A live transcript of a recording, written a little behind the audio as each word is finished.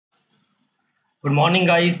Good morning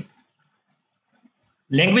guys.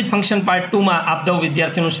 Language function part 2 માં આપ સૌ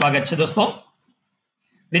વિદ્યાર્થીઓનું સ્વાગત છે. દોસ્તો,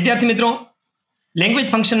 વિદ્યાર્થી મિત્રો, લેંગ્વેજ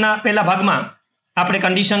ફંક્શનના પહેલા ભાગમાં આપણે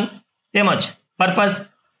કન્ડિશન તેમજ પર્પઝ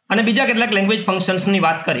અને બીજા કેટલાક લેંગ્વેજ ફંક્શન્સની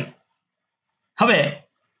વાત કરી. હવે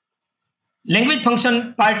લેંગ્વેજ ફંક્શન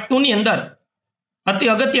પાર્ટ 2 ની અંદર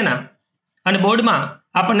અતિ અગત્યના અને બોર્ડમાં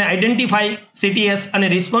આપણને આઈડેન્ટિફાઈ, સીટીએસ અને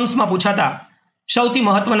રિસ્પોન્સમાં પૂછાતા સૌથી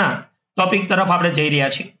મહત્વના ટોપિક્સ તરફ આપણે જઈ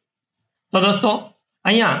રહ્યા છીએ. તો દોસ્તો,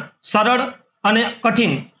 અહીંયા સરળ અને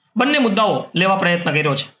કઠિન બંને મુદ્દાઓ લેવા પ્રયત્ન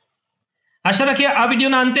કર્યો છે. આશા રાખીએ આ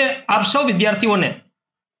વિડીયોના અંતે આપ સૌ વિદ્યાર્થીઓને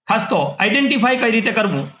ખાસ તો આઈડેન્ટિફાઈ કઈ રીતે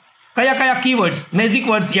કરવું, કયા કયા કીવર્ડ્સ, મેજિક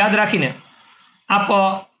વર્ડ્સ યાદ રાખીને આપ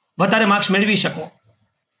વધારે માર્ક્સ મેળવી શકો.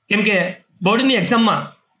 કેમ કે બોર્ડની એક્ઝામમાં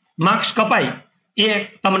માર્ક્સ કપાય એ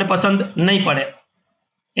તમને પસંદ નહીં પડે.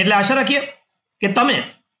 એટલે આશા રાખીએ કે તમે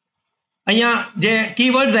અહીંયા જે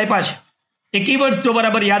કીવર્ડ્સ આપ્યા છે એ કીવર્ડ્સ જો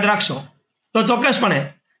બરાબર યાદ રાખશો તો ચોક્કસપણે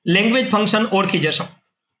લેંગ્વેજ ફંક્શન ઓળખી જશો.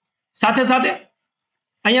 સાથે સાથે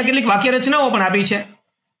અહીંયા કેટલીક વાક્ય રચનાઓ પણ આપી છે,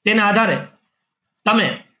 તેના આધારે તમે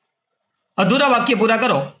અધૂરા વાક્ય પૂરા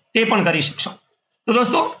કરો તે પણ કરી શકશો. તો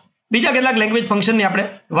દોસ્તો, બીજા કેટલાક લેંગ્વેજ ફંક્શનની આપણે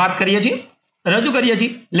વાત કરીએ છીએ, રજૂ કરીએ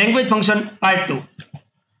છીએ. Language function part 2.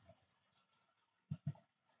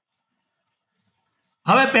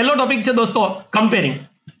 હવે પહેલો ટોપિક છે દોસ્તો કમ્પેરિંગ.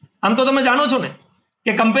 આમ તો તમે જાણો છો ને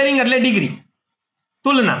કે કમ્પેરિંગ એટલે ડિગ્રી,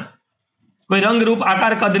 તુલના, કોઈ રંગ, રૂપ,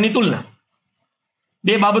 આકાર, કદની તુલના,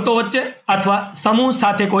 બે બાબતો વચ્ચે અથવા સમૂહ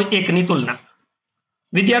સાથે કોઈ એકની તુલના.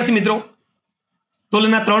 વિદ્યાર્થી મિત્રો,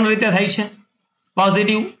 તુલના ત્રણ રીતે થાય છે: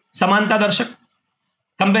 પોઝિટિવ, સમાનતા દર્શક;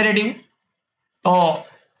 કમ્પેરેટિવ તો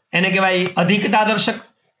એને કહેવાય અધિકતા દર્શક;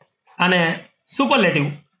 અને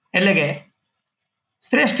સુપરલેટિવ એટલે કે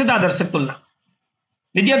શ્રેષ્ઠતા દર્શક તુલના.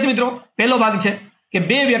 વિદ્યાર્થી મિત્રો, પહેલો ભાગ છે કે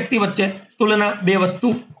બે વ્યક્તિ વચ્ચે તુલના, બે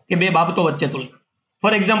વસ્તુ કે બે બાબતો વચ્ચે તુલના.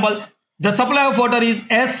 For example, the supply of water is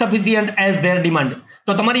as sufficient as there demand.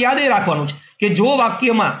 તો તમારે યાદ એ રાખવાનું છે કે જો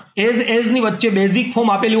વાક્યમાં એઝની વચ્ચે બેઝિક ફોર્મ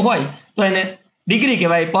આપેલું હોય તો એને ડિગ્રી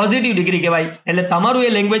કહેવાય, પોઝિટિવ ડિગ્રી કહેવાય. એટલે તમારું એ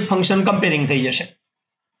લેંગ્વેજ ફંક્શન કમ્પેરિંગ થઈ જશે.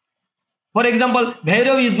 For example,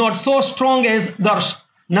 Bhairav is not so strong as દર્શ.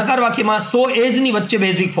 નકાર વાક્યમાં સો એઝની વચ્ચે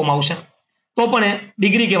બેઝિક ફોર્મ આવશે તો પણ એ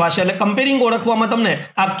ડિગ્રી કહેવાશે. એટલે કમ્પેરિંગ ઓળખવામાં તમને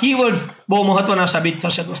આ કીવર્ડ્સ બહુ મહત્વના સાબિત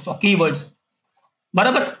થશે દોસ્તો. કીવર્ડ્સ,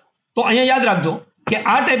 બરાબર? તો અહીંયા યાદ રાખજો કે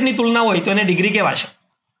આ ટાઈપની તુલના હોય તો એને ડિગ્રી કહેવાશે.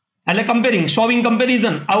 એટલે કમ્પેરિંગ, શોવિંગ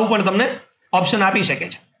કમ્પેરિઝન, આવું પણ તમને ઓપ્શન આપી શકે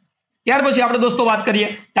છે. ત્યાર પછી આપણે દોસ્તો વાત કરીએ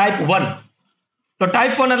ટાઈપ 1. તો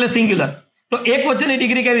ટાઈપ 1 એટલે સિંગ્યુલર. તો એક વચ્ચેની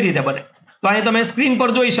ડિગ્રી કેવી રીતે બને? તો અહીંયા તમે સ્ક્રીન પર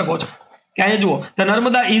જોઈ શકો છો કે અહીંયા જુઓ, the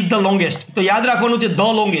Narmada is the longest. તો યાદ રાખવાનું છે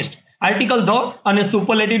ધ લોંગેસ્ટ, આર્ટિકલ ધ અને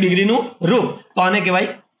સુપરલેટિવ ડિગ્રીનું રૂપ, તો આને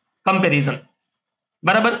કહેવાય કમ્પેરિઝન.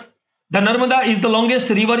 બરાબર? The Narmada is the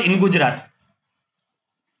longest river in Gujarat.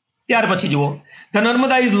 ત્યાર પછી જુઓ, the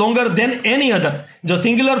Narmada is longer than એની અધર. જો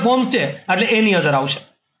સિંગ્યુલર ફોર્મ છે એટલે એની અધર આવશે.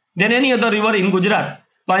 Than any other river in Gujarat.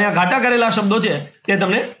 તો અહીંયા ઘાટા કરેલા શબ્દો છે તે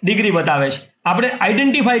તમને ડિગ્રી બતાવે છે. આપણે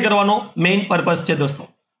આઈડેન્ટિફાઈ કરવાનો મેઇન પર્પઝ છે દોસ્તો.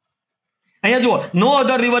 અહીંયા જુઓ, નો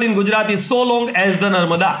અધર river in Gujarat is so long as the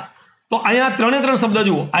Narmada. તો અહીંયા ત્રણ શબ્દ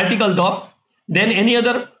જુઓ, આર્ટિકલ ધ, ધેન એની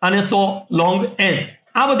અધર અને સો લોંગ એઝ.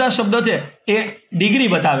 આ બધા શબ્દ છે એ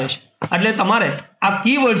ડિગ્રી બતાવે છે. એટલે તમારે આ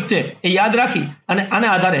કીવર્ડ્સ છે એ યાદ રાખી અને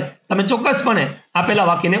આના આધારે તમે ચોક્કસપણે આપેલા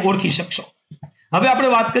વાક્યને ઓળખી શકશો. હવે આપણે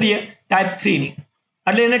વાત કરીએ ટાઈપ 3 ની.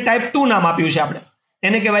 એટલે એને ટાઈપ 2 નામ આપ્યું છે આપણે.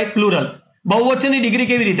 એને કહેવાય પ્લુરલ. બહુવચનની ડિગ્રી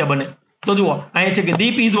કેવી રીતે બને? તો જુઓ, અહીંયા છે કે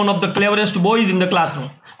દીપ is one of the cleverest boys in the classroom.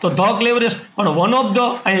 તો ધ ક્લેવરેસ્ટ, પણ વન ઓફ ધ,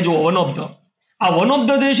 અહીંયા જુઓ વન ઓફ ધ. આ વન ઓફ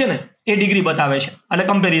ધ જે છે ને એ ડિગ્રી બતાવે છે. એટલે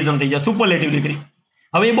કમ્પેરિઝન થઈ જાય, સુપરલેટિવ ડિગ્રી.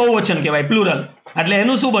 હવે એ બહુવચન કહેવાય, પ્લુરલ. એટલે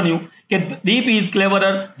એનું શું બન્યું કે દીપ is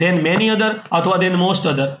cleverer than many other અથવા ધેન મોસ્ટ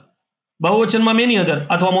અધર. બહુવચનમાં મેની અધર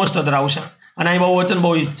અથવા મોસ્ટ અધર આવશે. અને અહીં બહુવચન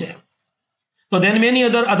બોયઝ છે તો ધેન મેની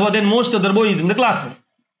અધર અથવા than most other boys in the classroom.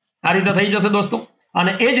 આ રીતે થઈ જશે દોસ્તો.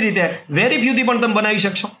 અને એ જ રીતે વેરી ફ્યુ થી પણ તમે બનાવી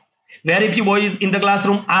શકશો. Very few boys in the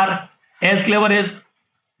classroom are as clever as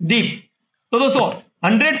દીપ. તો દોસ્તો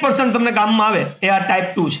 100% તમને કામમાં આવે એ આ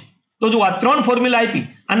ટાઈપ 2 છે. તો જો આ ત્રણ ફોર્મ્યુલા આપી,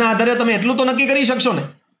 આના આધારે તમે એટલું તો નક્કી કરી શકશો ને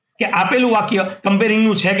કે આપેલું વાક્ય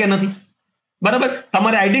કમ્પેરિંગનું છે કે નથી. બરાબર?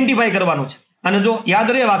 તમારે આઈડેન્ટિફાઈ કરવાનું છે. અને જો યાદ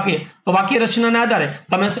રહે વાક્ય, તો વાક્ય રચનાના આધારે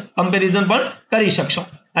તમે કમ્પેરિઝન પણ કરી શકશો.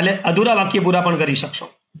 એટલે અધૂરા વાક્ય પૂરા પણ કરી શકશો.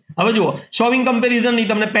 હવે જુઓ, શોવિંગ કમ્પેરિઝનની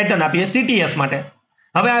તમને પેટર્ન આપીએ સીટીએસ માટે.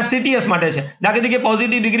 હવે આ સીટીએસ માટે છે. દાખલા તરીકે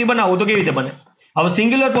પોઝિટિવ ડિગ્રી બનાવવું તો કેવી રીતે બને? હવે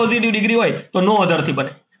સિંગ્યુલર પોઝિટિવ ડિગ્રી હોય તો નો અધરથી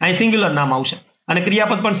બને. અહીં સિંગ્યુલર નામ આવશે અને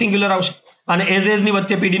ક્રિયાપદ પણ સિંગ્યુલર આવશે. અને એઝની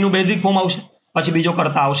વચ્ચે પીડીનું બેઝિક ફોર્મ આવશે, પછી બીજો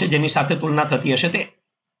કર્તા આવશે જેની સાથે તુલના થતી હશે તે.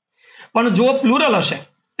 પણ જો પ્લુરલ હશે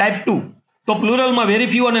ટાઈપ 2, તો પ્લુરલમાં વેરી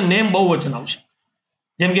ફ્યુ અને નેમ બહુવચન આવશે.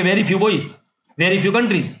 જેમ કે very few boys, very few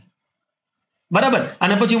countries, બરાબર,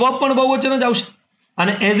 અને પછી વર્બ પણ બહુવચન જ આવશે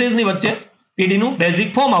અને એઝ એઝ ની વચ્ચે પીડી નું બેઝિક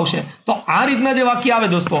ફોર્મ આવશે. તો આ રીતના જે વાક્ય આવે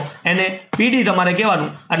દોસ્તો એને પીડી તમારે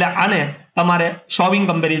કહેવાનું. એટલે આને તમારે શોવિંગ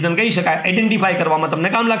કમ્પેરિઝન કહી શકાય. આઈડેન્ટિફાઈ કરવામાં તમને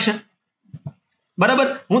કામ લાગશે. બરાબર,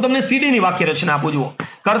 હું તમને સીડી ની વાક્ય રચના આપું. જુઓ,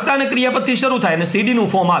 કર્તા અને ક્રિયાપદથી શરૂ થાય અને સીડી નું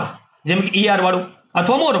ફોર્મ આવે, જેમ કે ઈઆર વાળું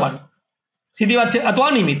અથવા મોર વાળું, સીધી વાત છે, અથવા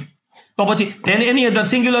અનિયમિત, તો પછી તેને એની અંદર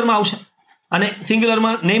સિંગ્યુલરમાં આવશે અને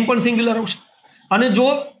સિંગ્યુલરમાં નેમ પણ સિંગ્યુલર આવશે. અને જો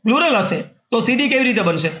પ્લુરલ હશે તો સીડી કેવી રીતે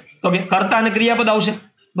બનશે? તો કે કર્તા અને ક્રિયાપદ આવશે.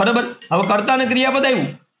 બરાબર, હવે કર્તા અને ક્રિયાપદ આવ્યું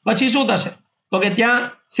પછી શું થશે? તો કે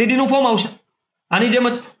ત્યાં સીડી નું ફોર્મ આવશે આની જેમ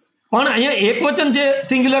જ. પણ અહીંયા એક વચન છે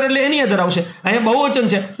સિંગ્યુલર એટલે એની અંદર આવશે. અહીંયા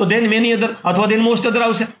બહુવચન છે તો ધેન મેની અધર અથવા ધેન મોસ્ટ અધર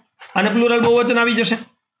આવશે અને પ્લુરલ બહુવચન આવી જશે.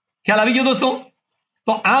 ખ્યાલ આવી ગયો દોસ્તો?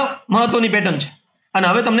 તો આ મહત્વની પેટર્ન છે. અને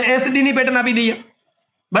હવે તમને એસડી ની પેટર્ન આપી દઈએ.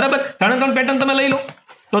 બરાબર, ત્રણ પેટર્ન તમે લઈ લો.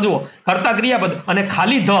 તો જુઓ, કર્તા ક્રિયાપદ અને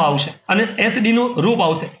ખાલી ધ આવશે અને એસડી નું રૂપ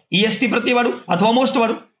આવશે ઈએસટી પ્રત્યયવાળું અથવા મોસ્ટ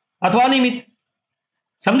વાળું અથવા અનિયમિત.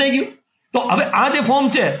 સમજાઈ ગયું? તો હવે આ જે ફોર્મ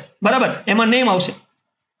છે બરાબર, એમાં નેમ આવશે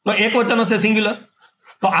તો એક વચન હશે સિંગ્યુલર,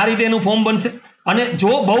 તો આ રીતે એનું ફોર્મ બનશે. અને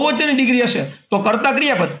જો બહુવચનની ડિગ્રી હશે તો કર્તા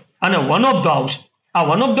ક્રિયાપદ અને વન ઓફ ધ આવશે. આ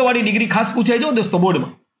વન ઓફ ધ વાળી ડિગ્રી ખાસ પૂછાય જો દોસ્તો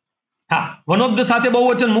બોર્ડમાં. હા, વન ઓફ ધ સાથે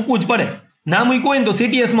બહુવચન મૂકવું જ પડે. ના મૂક્યું હોય ને તો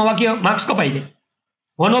સીટીએસમાં વાક્ય માર્ક્સ કપાઈ જાય.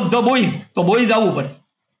 વન ઓફ ધ બોયઝ તો બોયઝ આવવું પડે.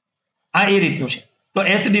 આ એ રીતનું છે. તો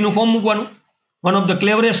એસડી નું ફોર્મ મૂકવાનું. વન ઓફ ધ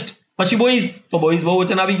ક્લેવરેસ્ટ પછી બોયઝ તો બોયઝ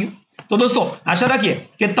બહુવચન આવી ગયું. તો દોસ્તો આશા રાખીએ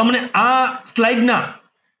કે તમને આ સ્લાઇડના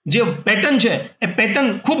જે પેટર્ન છે એ પેટર્ન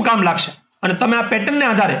ખૂબ કામ લાગશે અને તમે આ પેટર્નને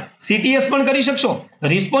આધારે સીટીએસ પણ કરી શકશો,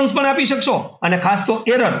 રિસ્પોન્સ પણ આપી શકશો અને ખાસ તો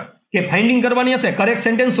એરર કે ફાઇન્ડિંગ કરવાની હશે, કરેક્ટ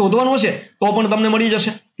સેન્ટેન્સ શોધવાનું હશે તો પણ તમને મળી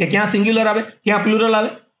જશે કે ક્યાં સિંગ્યુલર આવે, ક્યાં પ્લુરલ આવે,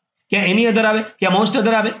 ક્યાં એની અધર આવે, ક્યાં મોસ્ટ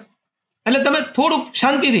અધર આવે. એટલે તમે થોડુંક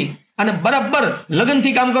શાંતિથી અને બરાબર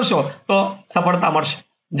લગનથી કામ કરશો તો સફળતા મળશે.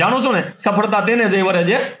 જાણો છો ને, સફળતા તેને જ વરે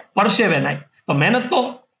જે પરસેવે નાય. તો મહેનત તો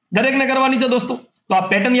દરેકને કરવાની છે દોસ્તો. તો આ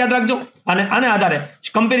પેટર્ન યાદ રાખજો અને આને આધારે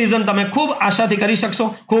કમ્પેરિઝન તમે ખૂબ આશાથી કરી શકશો,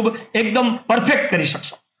 ખૂબ એકદમ પરફેક્ટ કરી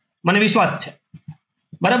શકશો, મને વિશ્વાસ છે.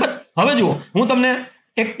 બરાબર, હવે જુઓ, હું તમને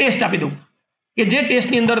એક ટેસ્ટ આપી દઉં કે જે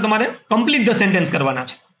ટેસ્ટની અંદર તમારે કમ્પ્લીટ ધ સેન્ટેન્સ કરવાના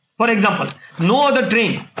છે. For example, no other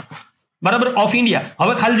train બરાબર ઓફ ઇન્ડિયા.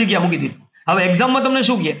 હવે ખાલી જગ્યા મૂકી દીધી. હવે એક્ઝામમાં તમને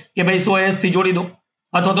શું કહે કે ભાઈ 100S થી જોડી દો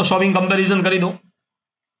અથવા તો શોવિંગ કમ્પેરિઝન કરી દો.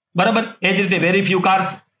 બરાબર, એ જ રીતે વેરી ફ્યુ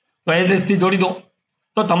કાર્સ તો એઝ એસ થી જોડી દો.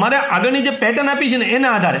 તો તમારે આગળની જે પેટર્ન આપી છે ને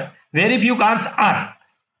એના આધારે very few cars R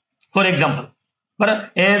for example, બરાબર,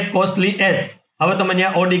 એઝ કોસ્ટલી એઝ. હવે તમે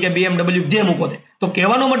ત્યાં ઓડી કે BMW જે મૂકો તે, તો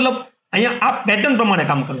કહેવાનો મતલબ અહીંયા આ પેટર્ન પ્રમાણે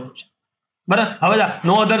કામ કરવાનું છે. બરાબર, હવે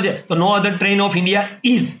નો અધર છે તો નો અધર ટ્રેન ઓફ ઇન્ડિયા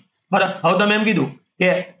ઇઝ. બરાબર, હવે તમે એમ કીધું કે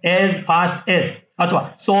એઝ ફાસ્ટ એઝ અથવા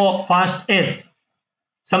સો ફાસ્ટ એઝ.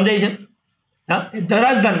 સમજાય છે? હા,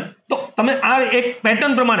 રાજધાની. તો તમે આ એક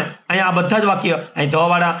પેટર્ન પ્રમાણે અહીંયા આ બધા જ વાક્ય અહીં ધ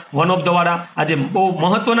વાળા, વન ઓફ ધ વાળા, આ જે બહુ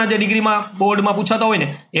મહત્વના જે ડિગ્રીમાં બોર્ડમાં પૂછાતા હોય ને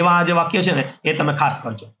એવા આ જે વાક્ય છે ને એ તમે ખાસ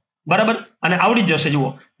કરજો. બરાબર, અને આવડી જ જશે. જુઓ,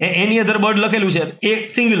 એની અધર બર્ડ લખેલું છે એ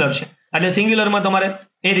સિંગ્યુલર છે એટલે સિંગ્યુલરમાં તમારે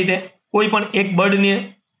એ રીતે કોઈ પણ એક બર્ડને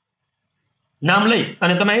નામ લઈ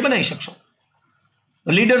અને તમે એ બનાવી શકશો.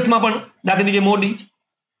 લીડર્સમાં પણ દાખલા તરીકે મોદી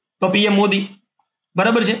તો પીએમ મોદી.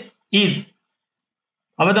 બરાબર છે, ઇઝ.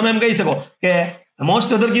 હવે તમે એમ કહી શકો કે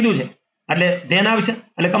મોસ્ટ અધર કીધું છે એટલે ધેન આવશે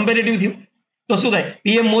એટલે કમ્પેરેટિવ થયું. તો શું થાય?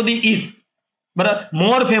 પીએમ મોદી ઇઝ બરાબર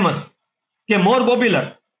મોર ફેમસ કે મોર પોપ્યુલર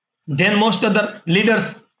ધેન મોસ્ટ અધર લીડર્સ.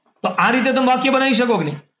 તો આ રીતે તમે વાક્ય બનાવી શકો કે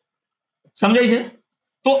નહીં? સમજાય છે?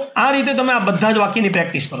 તો આ રીતે તમે આ બધા જ વાક્યની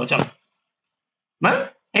પ્રેક્ટિસ કરો. ચાલો,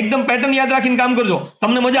 એકદમ પેટર્ન યાદ રાખીને કામ કરજો,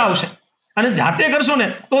 તમને મજા આવશે. અને જાતે કરશો ને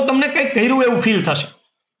તો તમને કંઈક કર્યું એવું ફીલ થશે.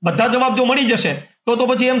 બધા જવાબ જો મળી જશે તો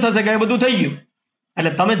પછી એમ થશે કે બધું થઈ ગયું.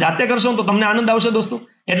 એટલે તમે જાતે કરશો તો તમને આનંદ આવશે દોસ્તો.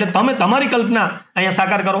 એટલે તમે તમારી કલ્પના અહીંયા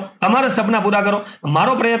સાકાર કરો, તમારા સપના પૂરા કરો.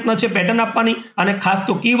 મારો પ્રયત્ન છે પેટર્ન આપવાની અને ખાસ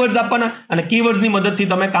તો કીવર્ડ્સ આપવાના અને કીવર્ડ્સની મદદથી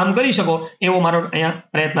તમે કામ કરી શકો એવો મારો અહીંયા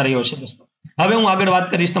પ્રયત્ન રહ્યો છે દોસ્તો. હવે હું આગળ વાત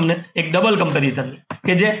કરીશ તમને એક ડબલ કમ્પેરિઝનની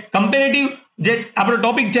કે જે કમ્પેરેટિવ જે આપણો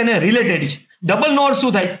ટોપિક છે એને રિલેટેડ છે. ડબલ નો અર્થ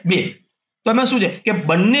શું થાય? બે. તો એમાં શું છે કે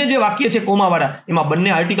બંને જે વાક્ય છે કોમાવાળા એમાં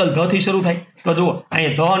બંને આર્ટિકલ ધ થી શરૂ થાય. તો જુઓ,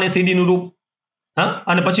 અહીંયા ધ અને સીડી નું રૂપ, હા,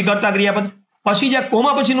 અને પછી કર્તા ક્રિયાપદ, પછી જે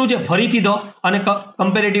કોમા પછીનું છે ફરીથી ધ અને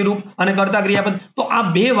કમ્પેરેટિવ રૂપ અને કર્તા ક્રિયાપદ. તો આ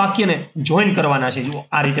બે વાક્યને જોઈન કરવાના છે. જુઓ,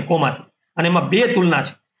 આ રીતે કોમાથી. અને એમાં બે તુલના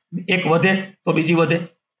છે. એક વધે તો બીજી વધે,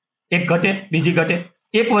 એક ઘટે બીજી ઘટે,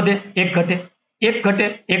 એક વધે એક ઘટે, એક ઘટે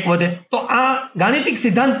એક વધે. તો આ ગાણિતિક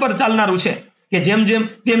સિદ્ધાંત પર ચાલનારું છે કે જેમ જેમ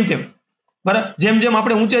તેમ તેમ, બરાબર, જેમ જેમ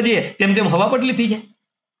આપણે ઊંચે જઈએ તેમ તેમ હવા પટલી થઈ જાય.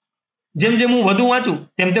 જેમ જેમ હું વધુ વાંચું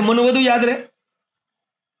તેમ તેમ મને વધુ યાદ રહે.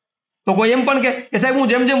 તો કોઈ એમ પણ કે સાહેબ હું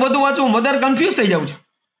જેમ જેમ વધુ વાંચું વધારે કન્ફ્યુઝ થઈ જાઉં છું.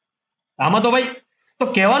 આમાં તો ભાઈ, તો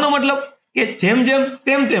કહેવાનો મતલબ કે જેમ જેમ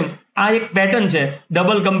તેમ તેમ આ એક પેટર્ન છે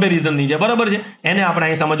ડબલ કમ્પેરિઝનની છે, બરાબર છે. એને આપણે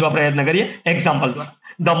અહીં સમજવા પ્રયત્ન કરીએ એક્ઝામ્પલ દ્વારા.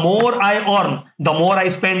 The more I earn the more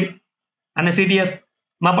I spend. અને CTS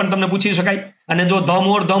માં પણ તમને પૂછી શકાય. અને જો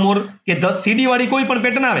ધ મોર કે ધ CD વાળી કોઈ પણ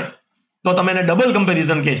પેટર્ન આવે તો તમે એને ડબલ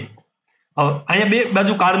કમ્પેરિઝન કહે. હવે અહીંયા બે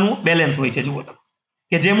બાજુ કાર્ડનું બેલેન્સ હોય છે. જુઓ તમે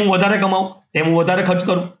કે જેમ હું વધારે કમાઉં તેમ હું વધારે ખર્ચ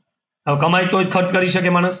કરું. હવે કમાય તો જ ખર્ચ કરી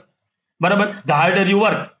શકે માણસ, બરાબર. The harder you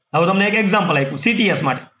work. હવે તમને એક એક્ઝામ્પલ આપ્યું CTS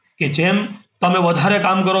માટે કે જેમ તમે વધારે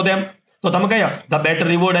કામ કરો તેમ તો તમે કયા the better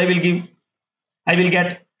reward I will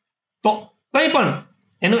get. તો કંઈ પણ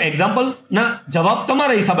એનું એક્ઝામ્પલ ના જવાબ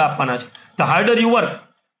તમારા હિસાબે આપવાના છે. The harder you work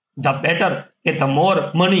the better કે the more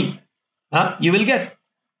money you will get.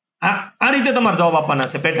 આ રીતે તમારે જવાબ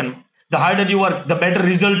આપવાના છે pattern. The harder you work the better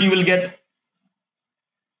result you will get.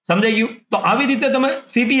 સમજાઈ ગયું? તો આવી રીતે તમે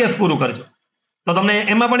CTS પૂરું કરજો તો તમને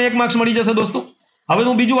એમાં પણ 1 માર્ક્સ મળી જશે દોસ્તો. હવે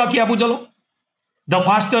હું બીજું વાક્ય આપું. ચલો. The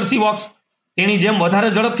faster C walks. તેની જેમ વધારે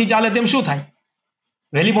ઝડપથી ચાલે તેમ શું થાય?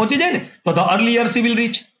 વહેલી પહોંચી જાય ને. તો the earlier she will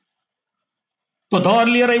rich. તો ધ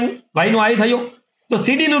અર્લિયર આવ્યું, ભાઈનો આઈ થયો. તો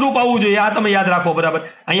CD નું રૂપ આવવું જોઈએ. આ તમે યાદ રાખો, બરાબર.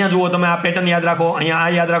 અહીંયા જુઓ તમે આ પેટર્ન યાદ રાખો, અહીંયા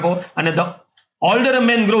આ યાદ રાખો. અને the older a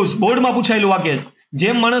main grows બોર્ડમાં પૂછાયેલું વાક્ય છે.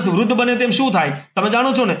 જેમ માણસ વૃદ્ધ બને તેમ શું થાય? તમે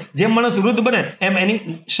જાણો છો ને, જેમ માણસ વૃદ્ધ બને એમ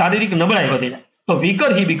એની શારીરિક નબળાઈ વધી જાય. તો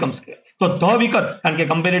વીકર હી બીકમ્સ. તો ધ વીકર, કારણ કે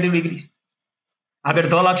કમ્પેરેટિવ ડિગ્રી છે. આગળ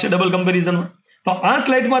ધ લાગશે ડબલ કમ્પેરિઝનમાં. તો આ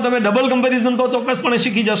સ્લાઇડમાં તમે ડબલ કમ્પેરિઝન તો ચોક્કસપણે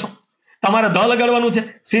શીખી જશો. તમારે ધ લગાડવાનું છે,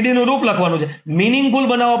 CD નું રૂપ લખવાનું છે, મિનિંગફુલ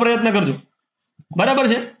બનાવવા પ્રયત્ન કરજો, બરાબર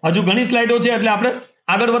છે. હજુ ઘણી સ્લાઇડો છે એટલે આપણે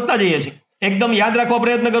આગળ વધતા જઈએ છીએ. એકદમ યાદ રાખવા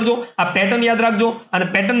પ્રયત્ન કરજો. આ પેટર્ન યાદ રાખજો અને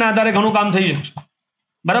પેટર્નના આધારે ઘણું કામ થઈ શકશે,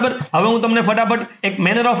 બરાબર. હવે હું તમને ફટાફટ એક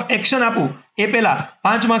મેનર ઓફ એક્શન આપું એ પહેલા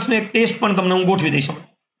 5 માર્ક્સનો એક ટેસ્ટ પણ તમને હું ગોઠવી દઈશ,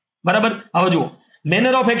 બરાબર. હવે જુઓ,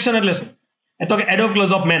 મેનર ઓફ એક્શન એટલે શું? એ તો કે એડોપ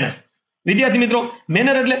ક્લોઝ ઓફ મેનર. વિદ્યાર્થી મિત્રો,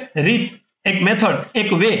 મેનર એટલે રીત, એક મેથડ,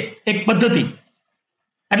 એક વે, એક પદ્ધતિ.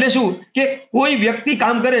 એટલે શું કે કોઈ વ્યક્તિ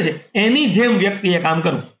કામ કરે છે એની જેમ વ્યક્તિએ કામ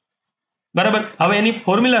કરવું, બરાબર. હવે એની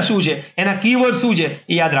ફોર્મ્યુલા શું છે, એના કીવર્ડ શું છે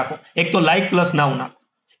એ યાદ રાખો. એક તો લાઇક પ્લસ નાઉન આપો.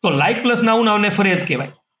 તો લાઇક પ્લસ નાઉન આવને ફ્રેઝ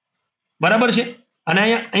કહેવાય, બરાબર છે. અને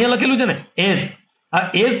અહીંયા લખેલું છે ને એઝ. આ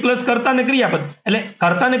એઝ પ્લસ કર્તા ને ક્રિયાપદ એટલે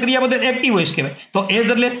કર્તા ને ક્રિયાપદ એક્ટિવ વોઇસ કહેવાય. તો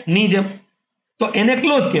એઝ એટલે ની જેમ, તો એને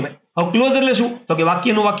ક્લોઝ કહેવાય. હવે ક્લોઝ એટલે શું? તો કે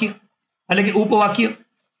વાક્યનું વાક્ય એટલે કે ઉપવાક્ય.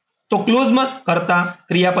 તો ક્લોઝમાં કર્તા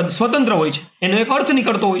ક્રિયાપદ સ્વતંત્ર હોય છે, એનો એક અર્થ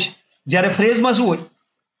નીકળતો હોય છે. જ્યારે ફ્રેઝમાં શું હોય?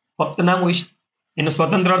 ફક્ત નામ હોય છે, એનો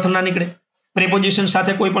સ્વતંત્ર અર્થ ના નીકળે. પ્રેપોઝિશન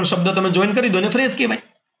સાથે કોઈ પણ શબ્દ તમે જોઈન કરી દો એને ફ્રેઝ કહેવાય,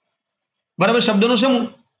 બરાબર. શબ્દનો સમૂહ.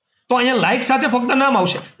 તો અહીંયા લાઇક સાથે ફક્ત નામ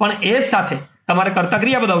આવશે, પણ એઝ સાથે તમારે કર્તા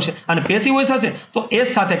ક્રિયાપદ આવશે. અને પેસિવ વોઇસ હશે તો એઝ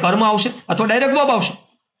સાથે કર્મ આવશે અથવા ડાયરેક્ટ વર્બ આવશે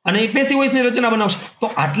અને એ પેસિવ વોઇસની રચના બનાવશે. તો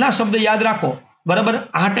આટલા શબ્દ યાદ રાખો, બરાબર.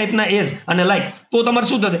 આ ટાઈપના એઝ અને લાઇક, તો તમારે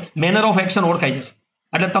શું થશે? મેનર ઓફ એક્શન ઓળખાઈ જશે.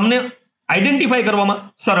 એટલે તમને આઈડેન્ટિફાઈ કરવામાં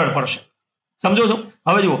સરળ પડશે. સમજો છો?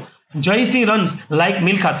 હવે જુઓ, જયસિંહ રન્સ લાઇક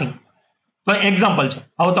મિલ્ખા સિંહ. તો એક્ઝામ્પલ છે.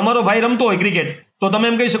 હવે તમારો ભાઈ રમતો હોય ક્રિકેટ તો તમે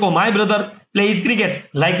એમ કહી શકો my brother plays cricket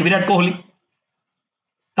like Virat Kohli.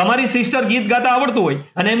 તમારી સિસ્ટર ગીત ગાતા આવડતું હોય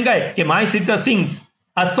અને એમ કહે કે my sister sings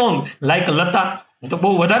a song like Lata. તો બહુ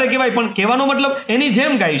વધારે કહેવાય, પણ કહેવાનો મતલબ એની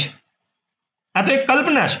જેમ ગાય છે. આ તો એક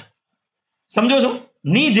કલ્પના છે, સમજો છો?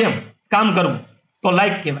 ની જેમ કામ કરવું તો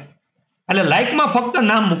લાઇક કહેવાય. એટલે લાઇકમાં ફક્ત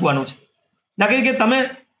નામ મૂકવાનું છે. દાખલા કે તમે,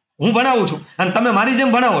 હું ભણાવું છું અને તમે મારી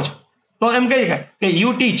જેમ ભણાવો છો તો એમ કહી શકાય કે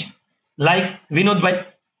યુ ટીચ લાઇક વિનોદભાઈ.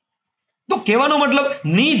 તો કહેવાનો મતલબ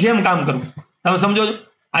ની જેમ કામ કરવું. તમે સમજો છો?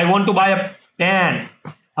 I want to by a pen.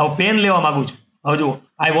 હવે પેન લેવા માંગુ છું. હવે જુઓ,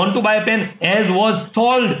 I want to by a pen as was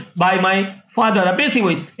told by my father. આ passive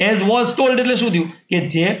voice. As was told એટલે શું થયું કે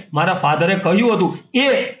જે મારા ફાધરે કહ્યું હતું એ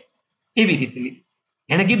એવી રીતે લીધું.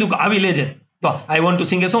 એને કીધું કે આવી લેજે. તો I want to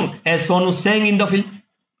sing A song as Sonu sang in the film.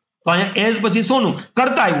 તો અહીંયા એઝ પછી સોનું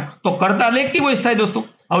કરતા આવ્યું તો કરતા એટલે એક્ટિવ વોઇસ થાય દોસ્તો.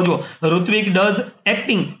 હવે જુઓ, Hrithik does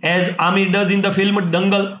acting as Aamir does in the film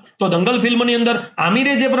Dangal. તો દંગલ ફિલ્મની અંદર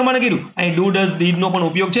આમિરે જે પ્રમાણે કર્યું અહીં ડુ ડઝ ડીડનો પણ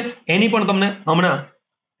ઉપયોગ છે. એની પણ તમને હમણાં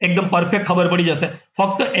એકદમ પરફેક્ટ ખબર પડી જશે.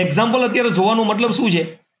 ફક્ત એક્ઝામ્પલ અત્યારે જોવાનો મતલબ શું છે?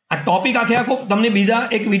 આ ટોપિક આખે આખો તમને બીજા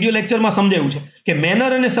એક વિડીયો લેક્ચરમાં સમજાયું છે કે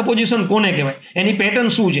મેનર અને સપોઝિશન કોને કહેવાય, એની પેટર્ન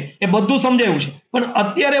શું છે, એ બધું સમજાયું છે. પણ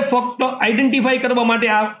અત્યારે ફક્ત આઈડેન્ટિફાઈ કરવા માટે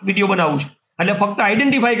આ વિડીયો બનાવું છું. એટલે ફક્ત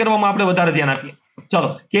આઈડેન્ટિફાઈ કરવામાં આપણે વધારે ધ્યાન આપીએ. ચલો,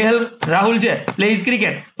 KL રાહુલ છે પ્લેઇઝ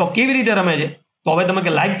ક્રિકેટ. તો કેવી રીતે રમે છે? તો હવે તમે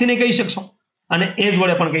કે લાઇક થી નહીં કહી શકશો અને એજ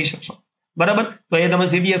વડે પણ કહી શકશો, બરાબર. તો એ તમે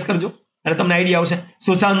CTS કરજો એટલે તમને આઈડિયા આવશે.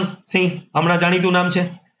 સુશાંત સિંહ હમણાં જાણીતું નામ છે.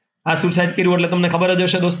 આ સુસાઇડ કર્યું એટલે તમને ખબર જ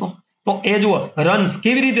હશે દોસ્તો. તો એ જુઓ, રન્સ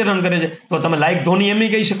કેવી રીતે રન કરે છે? તો તમે લાઈક ધોની એમ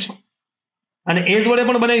કહી શકશો અને એજ વડે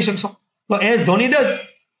પણ બનાવી શકશો. તો એઝ ધોની ડઝ,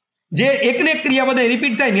 જે એકને એક ક્રિયા બધા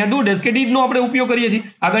રિપીટ થાય ને ડુ ડઝ કે ડીડ નો આપણે ઉપયોગ કરીએ છીએ.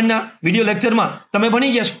 આગળના વિડીયો લેક્ચરમાં તમે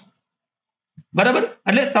ભણી ગયા છો, બરાબર.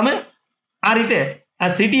 એટલે તમે આ રીતે આ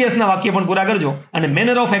CTS ના વાક્ય પણ પૂરા કરજો. અને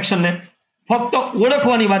મેનર ઓફ એક્શન ને ફક્ત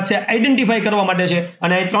ઓળખવાની વાત છે, આઈડેન્ટિફાઈ કરવા માટે છે.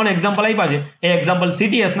 અને એ 3 એક્ઝામ્પલ આપ્યા છે, એ એક્ઝામ્પલ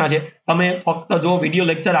CTS ના છે. તમે ફક્ત જો વિડીયો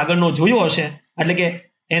લેક્ચર આગળનો જોયો હશે, એટલે કે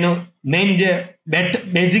એનો મેઇન જે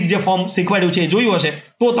બેઝિક જે ફોર્મ શીખવાડ્યું છે એ જોયું હશે,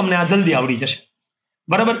 તો તમને આ જલ્દી આવડી જશે.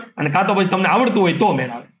 બરાબર. અને કાં તો પછી તમને આવડતું હોય તો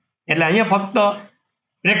મેળ આવે. એટલે અહીંયા ફક્ત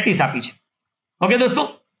પ્રેક્ટિસ આપી છે. ઓકે દોસ્તો,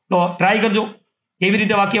 તો ટ્રાય કરજો કેવી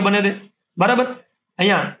રીતે વાક્ય બને તે. બરાબર.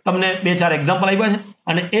 અહીંયા તમને 2-4 એક્ઝામ્પલ આપ્યા છે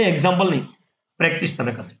અને એ એક્ઝામ્પલની પ્રેક્ટિસ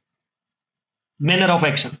તમે કરજો. Manner of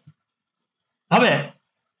action. હવે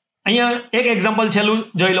અહીંયા એક એક્ઝામ્પલ છેલ્લું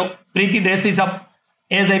જોઈ લો. પ્રીતિ ડ્રેસીસ અપ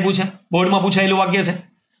એઝ આપ્યું છે, બોર્ડમાં પૂછાયેલું વાક્ય છે.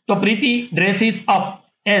 તો પ્રીતિ ડ્રેસીસ અપ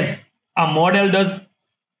એઝ આ મોડેલ ડઝ,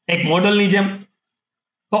 એક મોડલની જેમ.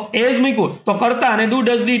 તો એઝ મૂક્યું તો કરતા અને ડુ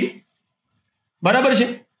ડઝ ડીડ. બરાબર છે.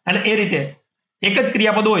 અને એ રીતે એક જ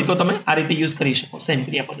ક્રિયાપદ હોય તો તમે આ રીતે યુઝ કરી શકો, સેમ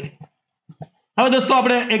ક્રિયાપદ હોય. હવે દોસ્તો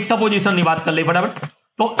આપણે એક સપોઝિશનની વાત કરી લઈએ ફટાફટ.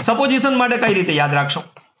 તો સપોઝિશન માટે કઈ રીતે યાદ રાખશો?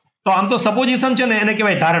 તો આમ તો સપોઝિશન છે ને એને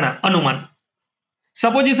કહેવાય ધારણા, અનુમાન.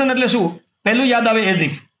 સપોઝિશન એટલે શું? પહેલું યાદ આવે એઝ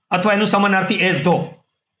ઇફ અથવા એનું સમાનાર્થી એઝ ધો.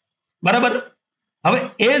 બરાબર. હવે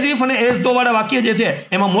એઝ ઇફ અને એઝ ધો વાળા વાક્ય જે છે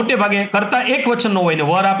એમાં મોટે ભાગે કરતા એક વચનનો હોય ને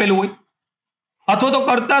વર આપેલું હોય, અથવા તો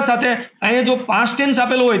કરતા સાથે અહીંયા જો પાસ્ટ ટેન્સ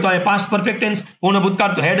આપેલું હોય તો અહીંયા પાસ્ટ પરફેક્ટ ટેન્સ, પૂર્ણ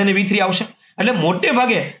ભૂતકાળ તો હેડ અને V3 આવશે. એટલે મોટે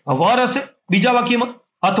ભાગે વર હશે બીજા વાક્યમાં,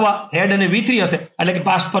 અથવા હેડ અને V3 હશે, એટલે કે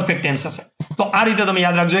પાસ્ટ પરફેક્ટ ટેન્સ હશે. તો આ રીતે તમે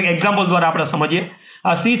યાદ રાખજો. એક એક્ઝામ્પલ દ્વારા આપણે સમજીએ.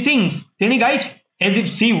 સી સિંગ્સ, તેની ગાય છે, એઝ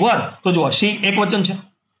ઇફ સી વર. તો જુઓ સી એક વચન છે,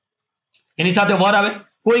 એની સાથે વર આવે,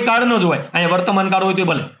 કોઈ કાળ ન જોવાય. અહીંયા વર્તમાન કાળ હોય તો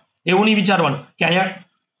ભલે, એવું નહીં વિચારવાનું કે અહીંયા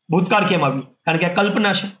ભૂતકાળ કેમ આવ્યું, કારણ કે આ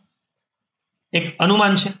કલ્પના છે, એક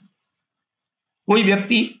અનુમાન છે. કોઈ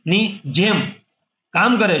વ્યક્તિની જેમ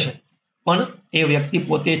કામ કરે છે પણ એ વ્યક્તિ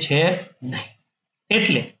પોતે છે નહીં.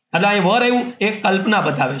 એટલે અહીં વર આવ્યું એ કલ્પના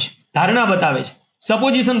બતાવે છે, ધારણા બતાવે છે,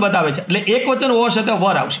 સપોઝિશન બતાવે છે. એટલે એક વચન હોશે તો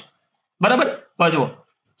વર આવશે. બરાબર. તો જુઓ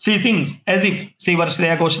C sings as if she વર્ષ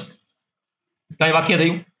રહ્યા છે. કઈ વાક્ય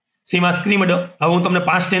થયું? સીમાં સ્ક્રીમડ. હવે હું તમને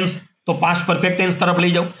પાસ્ટ ટેન્સ તો પાસ્ટ પરફેક્ટ ટેન્સ તરફ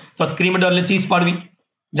લઈ જાઉં. તો સ્ક્રીમડ એટલે ચીસ પાડવી,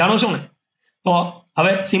 જાણો છો ને? તો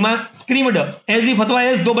હવે સીમાં સ્ક્રીમડ એઝ ઇફ અથવા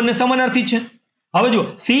એઝ ધો બંને સમાનાર્થી છે. હવે જો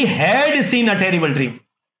she had seen a terrible dream,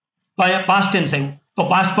 તો અહીંયા પાસ્ટ ટેન્સ આવ્યું તો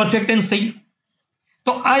પાસ્ટ પરફેક્ટ ટેન્સ થઈ ગયું.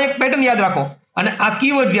 તો આ એક પેટર્ન યાદ રાખો અને આ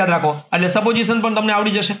કીવર્ડ્સ યાદ રાખો એટલે સપોઝિશન પણ તમને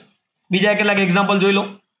આવડી જશે. બીજા કેટલાક એક્ઝામ્પલ જોઈ લો.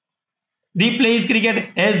 ધી પ્લેઝ ક્રિકેટ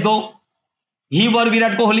એઝ ધો હી વર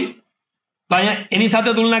વિરાટ કોહલી. તો અહીંયા એની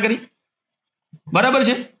સાથે તુલના કરી. બરાબર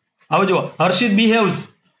છે. હવે જુઓ હર્ષિત બિહેવ્સ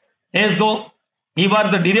એઝ ધો હી were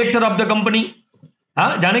the director of the company.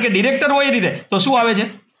 હા, જાણે કે ડિરેક્ટર હોય એ રીતે. તો શું આવે છે?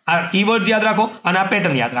 આ કીવર્ડ્સ યાદ રાખો અને આ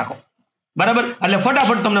પેટર્ન યાદ રાખો. બરાબર. એટલે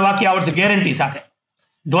ફટાફટ તમને વાક્ય આવડશે ગેરંટી સાથે.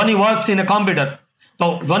 ધ્વની વર્ક્સ ઇન અ કોમ્પ્યુટર. તો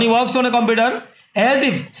ધ્વની works on a computer as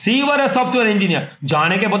if she var a software engineer.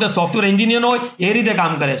 જાણે કે પોતે સોફ્ટવેર એન્જિનિયર હોય એ રીતે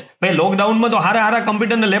કામ કરે છે. ભાઈ લોકડાઉનમાં તો હારા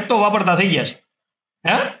કમ્પ્યુટર ને લેપટોપ વાપરતા થઈ ગયા છે.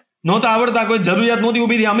 હે, નહોતા આવડતા, કોઈ જરૂરિયાત નહોતી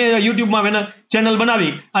ઊભી થઈ. અમે યુટ્યુબમાં ચેનલ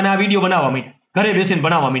બનાવી અને આ વિડીયો બનાવવા માંડ્યા, ઘરે બેસીને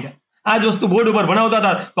બનાવવા માંડ્યા. આ જ વસ્તુ બોર્ડ ઉપર બનાવતા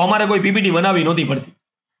હતા તો અમારે કોઈ પીપીટી બનાવવી નહોતી પડતી.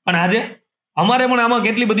 પણ આજે અમારે પણ આમાં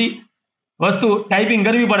કેટલી બધી વસ્તુ ટાઈપિંગ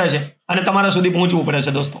કરવી પડે છે અને તમારા સુધી પહોંચવું પડે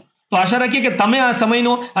છે દોસ્તો. તો આશા રાખીએ કે તમે આ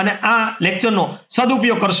સમયનો અને આ લેક્ચરનો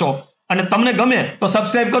સદુપયોગ કરશો અને તમને ગમે તો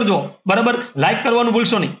સબસ્ક્રાઇબ કરજો. બરાબર. લાઈક કરવાનું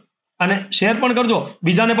ભૂલશો નહીં અને શેર પણ કરજો,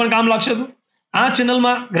 બીજાને પણ કામ લાગશે. તો આ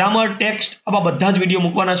ચેનલમાં ગ્રામર, ટેક્સ્ટ આવા બધા જ વિડીયો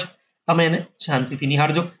મૂકવાના છે. તમે એને શાંતિથી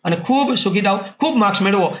નિહાળજો અને ખૂબ સુખી થાવ, ખૂબ માર્ક્સ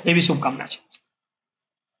મેળવો એવી શુભકામના છે.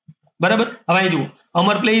 બરાબર. હવે અહીં જુઓ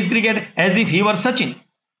અમર પ્લેઇઝ cricket as if he var Sachin.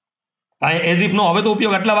 As if નો હવે તો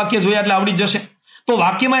ઉપયોગ આટલા વાક્ય જોયા એટલે આવડી જશે. તો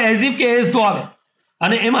વાક્યમાં એઝ ઇફ કે એઝ તો આવે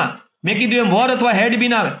અને એમાં મેં કીધું એમ વર અથવા હેડ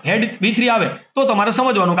બીન આવે, હેડ V3 આવે તો તમારે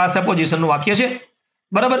સમજવાનું કે આ સપોઝિશનનું વાક્ય છે.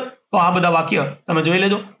 બરાબર. તો આ બધા વાક્ય તમે જોઈ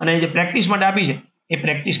લેજો અને જે પ્રેક્ટિસ માટે આપી છે એ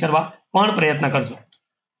પ્રેક્ટિસ કરવા પણ પ્રયત્ન કરજો.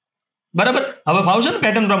 બરાબર. હવે ફાવશે ને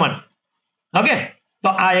પેટર્ન પ્રમાણે? ઓકે. તો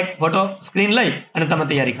આ એક ફોટો સ્ક્રીન લઈ અને તમે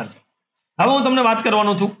તૈયારી કરજો. હવે હું તમને વાત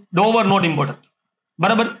કરવાનો છું ડોવર નોટ ઇમ્પોર્ટન્ટ.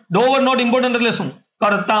 બરાબર. ડોવર નોટ ઇમ્પોર્ટન્ટ એટલે શું?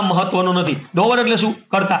 કરતા મહત્વનું નથી. ડોવર એટલે શું?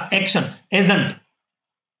 કરતા, એક્શન, એજન્ટ.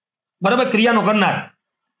 બરાબર. ક્રિયાનો કરનાર,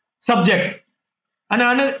 સબ્જેક્ટ. અને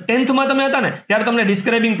આને 10th માં તમે હતા ને ત્યારે તમને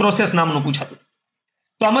ડિસ્ક્રાઇબિંગ પ્રોસેસ નામનું પૂછાતું.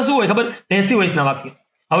 તો આમાં શું હોય ખબર? પેસિવ વોઇસના વાક્ય.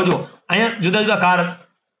 હવે જુઓ અહીંયા જુદા જુદા કાર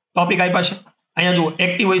ટોપિક આપ્યા છે. અહીંયા જુઓ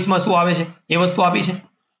એક્ટિવ વોઇસમાં શું આવે છે એ વસ્તુ આપી છે.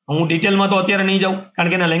 હું ડિટેલમાં તો અત્યારે નહીં જાઉં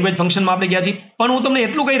કારણ કે એના લેંગ્વેજ ફંક્શનમાં આપણે ગયા છીએ. પણ હું તમને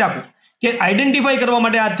એટલું કહી રાખું કે આઈડેન્ટિફાઈ કરવા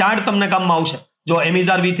માટે આ ચાર્ટ તમને કામમાં આવશે. જો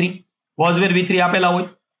એમિઝાર V3, વોઝવેર V3 આપેલા હોય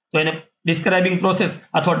તો એને ડિસ્ક્રાઇબિંગ પ્રોસેસ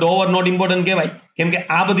અથવા ડોવર નોટ ઇમ્પોર્ટન્ટ કહેવાય. કેમ કે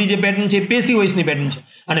આ બધી જે પેટર્ન છે એ પેસિવ વોઇસની પેટર્ન છે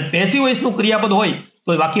અને પેસિવ વોઇસનું ક્રિયાપદ હોય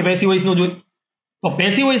તો વાક્ય પેસિવ વોઇસનું જ હોય. તો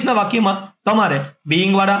પેસિવ વોઇસના વાક્યમાં તમારે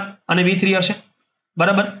બીઇંગ વાળા અને V3 હશે.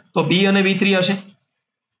 બરાબર, તો બી અને V3 હશે.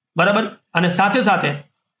 બરાબર, અને સાથે સાથે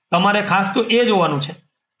તમારે ખાસ તો એ જોવાનું છે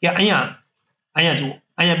કે અહીંયા જુઓ,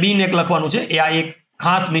 અહીંયા બી ને એક લખવાનું છે. એ આ એક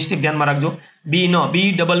ખાસ મિસ્ટેક ધ્યાનમાં રાખજો. બી નો,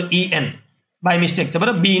 BEEN બાય મિસ્ટેક છે.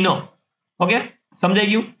 બરાબર, બી નો. ઓકે,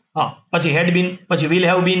 સમજાઈ ગયું? હા. પછી હેડ બીન, પછી વિલ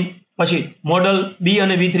હેવ બીન, પછી મોડલ બી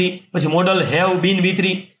અને V3, પછી મોડલ હેવ બીન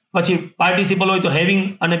V3, પછી પાર્ટિસિપલ હોય તો હેવિંગ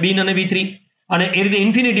અને બીન અને V3, અને એ રીતે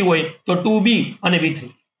ઇન્ફિનિટિવ હોય તો ટુ બી અને V3.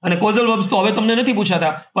 અને કોઝલ વર્બ્સ તો હવે તમને નથી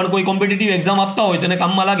પૂછાતા, પણ કોઈ કોમ્પિટિટિવ એક્ઝામ આપતા હોય તો એને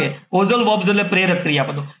કામમાં લાગે. કોઝલ વર્બ્સ એટલે પ્રેરક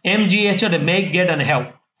ક્રિયાપદો. MGH એટલે મેક, ગેટ અને હેવ.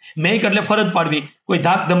 મેક એટલે ફરજ પાડવી, કોઈ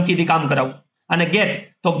ધાક ધમકીથી કામ કરાવવું. અને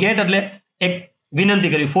ગેટ એટલે એક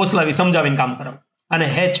વિનંતી કરવી, ફોસલાવી, સમજાવીને કામ કરાવવું. અને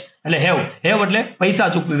હેચ એટલે હેવ એટલે પૈસા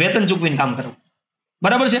ચૂકવી, વેતન ચૂકવીને કામ કરવું.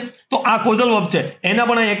 બરાબર છે? તો આ કોઝલ વર્બ છે, એના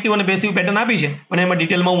પણ એક્ટિવ અને પેસિવ પેટર્ન આપી છે, પણ એમાં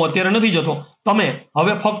ડિટેલમાં હું અત્યારે નથી જતો. તમે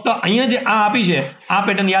હવે ફક્ત અહીંયા જે આ આપી છે આ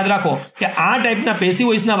પેટર્ન યાદ રાખો કે આ ટાઈપના પેસિવ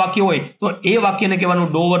વોઇસના વાક્ય હોય તો એ વાક્યને કહેવાનું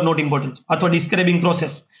ડુ ઓવર નોટ ઇમ્પોર્ટન્ટ અથવા ડિસ્ક્રાઇબિંગ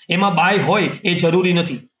પ્રોસેસ. એમાં બાય હોય એ જરૂરી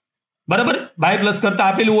નથી. બરાબર, બાય પ્લસ કરતા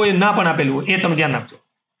આપેલું હોય, ના પણ આપેલું હોય, એ તમે ધ્યાન રાખજો.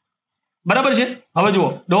 બરાબર છે? હવે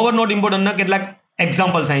જુઓ, ડુ ઓવર નોટ ઇમ્પોર્ટન્ટના કેટલાક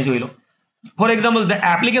એક્ઝામ્પલ્સ અહીં જોઈ લો. For example, the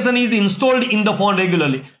application is installed in the phone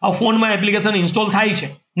regularly. આ ફોનમાં એપ્લિકેશન ઇન્સ્ટોલ થાય છે,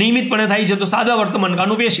 નિયમિતપણે થાય છે, તો સાદા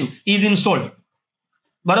વર્તમાનકાળનું પેસિવ ઇઝ ઇન્સ્ટોલ્ડ.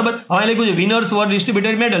 બરાબર, હવે લખ્યું છે વિનર્સ વર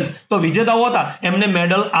ડિસ્ટ્રીબ્યુટેડ મેડલ્સ, તો વિજેતાઓ હતા એમને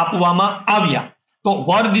મેડલ આપવામાં આવ્યા, તો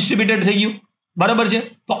વર ડિસ્ટ્રીબ્યુટેડ થઈ ગયું. બરાબર છે?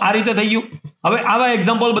 તો આ રીતે થઈ ગયું. હવે આવા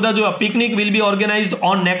એક્ઝામ્પલ બધા જોયા. Picnic will be organised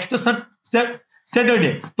on next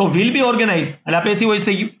Saturday, તો વિલ બી ઓર્ગેનાઇઝ એટલે આ પેસિવ વોઇસ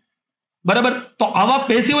થઈ ગયું. બરાબર, તો આવા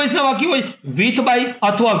પેસિવ વોઇસના વાક્ય હોય વિથ બાય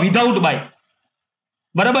અથવા વિધાઉટ બાય.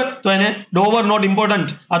 બરાબર, તો એને ડુ ઓવર નોટ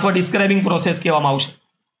ઇમ્પોર્ટન્ટ અથવા ડિસ્ક્રાઇબિંગ પ્રોસેસ કહેવામાં આવશે.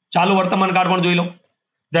 ચાલુ વર્તમાન કાળ પણ જોઈ લો.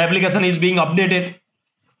 The application is being updated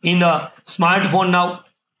in the smartphone નાવ.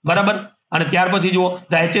 બરાબર, અને ત્યાર પછી જુઓ,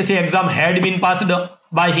 the HSC exam head bin passed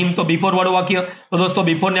by હિમ, તો બિફોર વાળું વાક્ય. તો દોસ્તો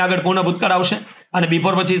બિફોર ની આગળ પૂર્ણ ભૂતકાળ આવશે અને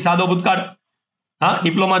બિફોર પછી સાદો ભૂતકાળ. હા,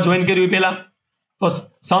 ડિપ્લોમા જોઈન કર્યું પહેલા. તો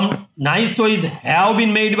સમ nice choice have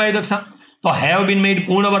been made by Daksha, તો હેવ બીન મેડ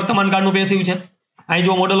પૂર્ણ વર્તમાન કાળનું પેસિવ છે. અહીં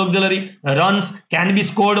જો model auxiliary runs can be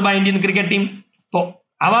scored by Indian cricket team, તો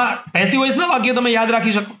આવા પેસિવ વોઇસના વાક્ય તમે યાદ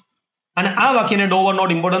રાખી શકો અને આ વાક્યને ડુ ઓવર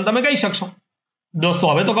નોટ ઇમ્પોર્ટન્ટ તમે કહી શકશો.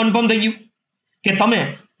 દોસ્તો હવે તો કન્ફર્મ થઈ ગયું કે તમે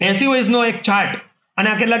પેસિવ વોઇસનો એક ચાર્ટ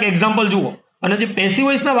અને આ કેટલાક એક્ઝામ્પલ જુઓ. અને જે પેસિવ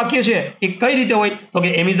વોઇસના વાક્ય છે એ કઈ રીતે હોય તો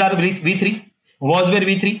કે એમ is R V3, was wear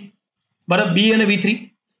V3, બરાબર, બી અને V3,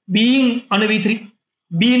 બીઈંગ અને V3,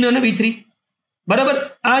 બીન અને V3. બરાબર,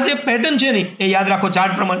 આ જે પેટર્ન છે ને એ યાદ રાખો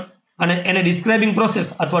ચાર્ટ પ્રમાણે, અને એને ડિસ્ક્રાઇબિંગ પ્રોસેસ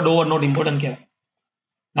અથવા ડુ ઓવર નોટ ઇમ્પોર્ટન્ટ કહેવાય.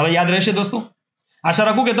 હવે યાદ રહેશે દોસ્તો? આશા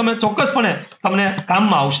રાખું કે તમે ચોક્કસપણે તમને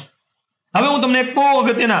કામમાં આવશે. હવે હું તમને એક બહુ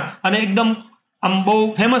અગત્યના અને એકદમ આમ બહુ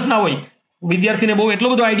ફેમસ ના હોય, વિદ્યાર્થીને બહુ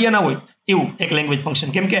એટલો બધો આઈડિયા ના હોય એવું એક લેંગ્વેજ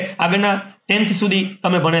ફંક્શન, કેમ કે આગળના 10th સુધી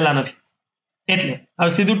તમે ભણેલા નથી એટલે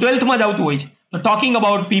હવે સીધું 12th માં જ આવતું હોય છે. તો talking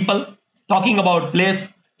about people, talking about place,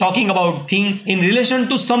 talking about thing in relation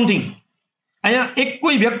two something. અહીંયા એક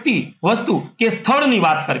કોઈ વ્યક્તિ, વસ્તુ કે સ્થળની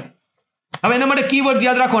વાત કરવી. હવે એના માટે કીવર્ડ્સ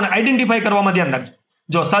યાદ રાખો અને આઈડેન્ટિફાઈ કરવામાં ધ્યાન રાખજો.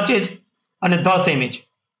 જો સચ એજ અને ધ સેમ એજ,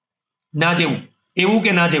 ના જેવું, એવું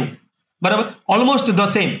કે ના જેવું. બરાબર, ઓલમોસ્ટ ધ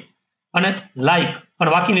સેમ અને લાઈક,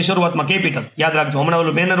 પણ વાક્યની શરૂઆતમાં કેપિટલ યાદ રાખજો. હમણાં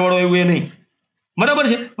ઓલું બેનર વાળો એવું એ નહીં. બરાબર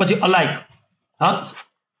છે? પછી અલાઇક, હા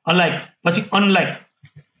અલાઇક, પછી અનલાઇક.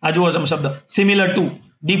 આ જુઓ શબ્દ સિમિલર ટુ,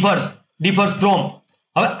 ડિફર્સ ફ્રોમ.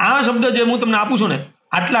 હવે આ શબ્દ જે હું તમને આપું છું ને,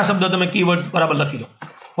 આટલા શબ્દ તમે કીવર્ડ્સ બરાબર લખી લો,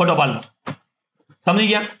 ફોટો પાડ લો. સમજી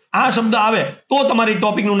ગયા? આ શબ્દ આવે તો તમારી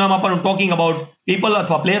ટોપિકનું નામ આપવાનું ટોકિંગ અબાઉટ પીપલ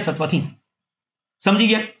અથવા પ્લેસ અથવા થિંગ. સમજી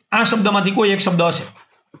ગયા? આ શબ્દમાંથી કોઈ એક શબ્દ હશે.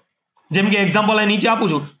 જેમ કે એક્ઝામ્પલ અહીં નીચે આપું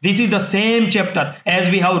છું, this is the same chapter as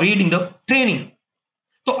V how read in the training.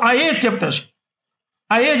 તો આ એ જ ચેપ્ટર છે,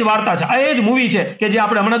 આ એ જ વાર્તા છે, આ એ જ મૂવી છે કે જે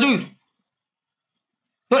આપણે હમણાં જોયું.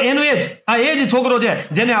 તો એનું આ એ જ છોકરો છે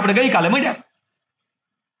જેને આપણે ગઈકાલે મળ્યા.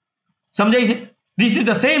 સમજાય છે? This is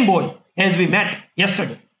the same boy as V mat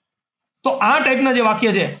yesterday. તો આ ટાઈપના જે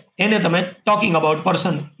વાક્ય છે એને તમે ટોકિંગ અબાઉટ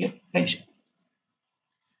પર્સન કહી શકો.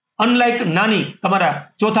 અનલાઇક નાની, તમારા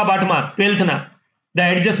ચોથા પાઠમાં 12th ના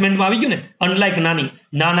ધ એડજસ્ટમેન્ટમાં આવી ગયું ને, અનલાઇક નાની,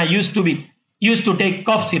 નાના use to take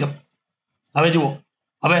cough syrup. હવે જુઓ,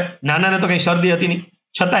 હવે નાનાને તો કઈ શરદી હતી નહીં,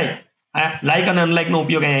 છતાંય આ લાઇક અને અનલાઇકનો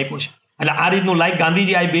ઉપયોગ અહીં આપ્યો છે. એટલે આ રીતનું like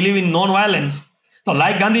Gandhiji, I believe in non violence, તો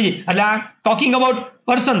લાઇક ગાંધીજી એટલે આ ટોકિંગ અબાઉટ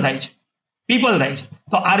પર્સન થાય છે, પીપલ થાય છે.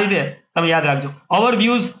 તો આ રીતે તમે યાદ રાખજો. અવર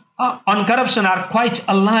views on corruption R quite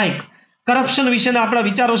અલાઇક. Corruption વિશેના આપણા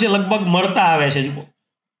વિચારો છે લગભગ મળતા આવે છે. જુઓ,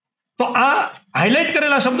 તો આ હાઇલાઇટ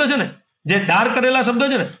કરેલા શબ્દ છે ને, જે ડાર્ક કરેલા શબ્દ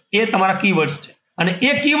છે ને, એ તમારા કીવર્ડ્સ છે. અને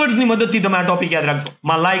એ કીવર્ડ્સની મદદથી તમે આ ટોપિક યાદ રાખજો.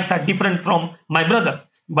 My likes R different from my brother.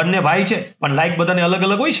 બંને ભાઈ છે પણ લાઇક બધાને અલગ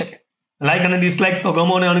અલગ હોઈ શકે. લાઇક અને ડિસલાઇક્સ તો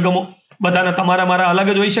ગમો અને અણગમો બધાને તમારા મારા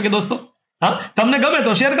અલગ જ હોઈ શકે દોસ્તો. હા, તમને ગમે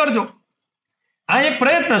તો શેર કરજો. આ એક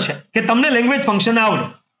પ્રયત્ન છે કે તમને લેંગ્વેજ ફંક્શન આવડે.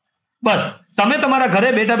 બસ તમે તમારા ઘરે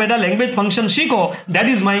બેઠા બેઠા લેંગ્વેજ ફંક્શન શીખો. That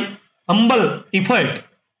is my humble ઇફર્ટ.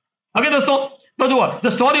 Okay દોસ્તો, તો જુઓ,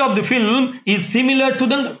 the story of the film is similar two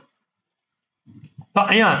Dangal. તો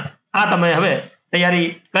અહીંયા આ તમે હવે તૈયારી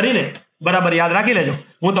કરીને બરાબર યાદ રાખી લેજો.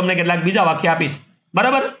 હું તમને કેટલાક બીજા વાક્ય આપીશ,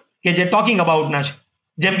 બરાબર, કે જે ટોકિંગ અબાઉટ ના છે.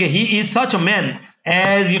 જેમ કે હી ઇઝ સચ અ મેન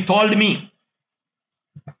એઝ યુ ટોલ્ડ મી.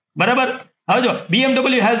 બરાબર. હવે જો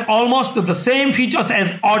BMW has almost the same features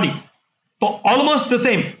as Audi. તો ઓલમોસ્ટ ધ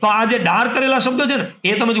સેમ, તો આ જે ડાર્ક કરેલા શબ્દ છે ને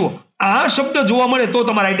એ તમે જુઓ, આ શબ્દ જોવા મળે તો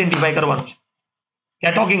તમારે આઈડેન્ટિફાઈ કરવાનું છે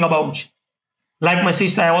કે ટોકિંગ અબાઉટ છે. Like my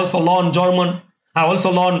sister, I also learn German, I also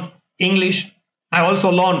learn English, I also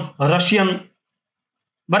learn Russian.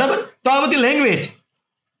 બરાબર. તો આ બધી લેંગ્વેજ.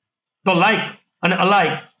 તો લાઈક અને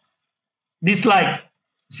અલાઈક, ડિસલાઈક,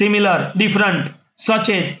 સિમિલર, ડિફરન્ટ, સચ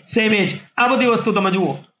એજ, સેમ એજ, આ બધી વસ્તુ તમે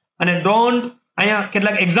જુઓ. અને ડોન્ટ, અહીંયા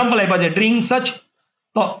કેટલાક એક્ઝામ્પલ આપ્યા છે. ડ્રિંક સચ,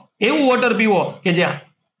 તો એવું વોટર પીવો કે જ્યાં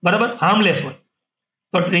બરાબર હાર્મલેસ હોય.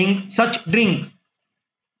 તો ડ્રિંક સચ ડ્રિંક,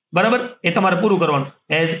 બરાબર, એ તમારે પૂરું કરવાનું.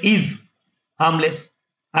 એઝ ઇઝ હાર્મલેસ,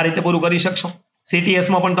 આ રીતે પૂરું કરી શકશો.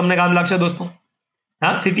 CTS-માં પણ તમને કામ લાગશે દોસ્તો.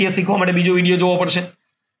 હા, CTS શીખવા માટે બીજો વિડીયો જોવો પડશે.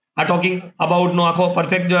 આ ટોકિંગ અબાઉટનો આખો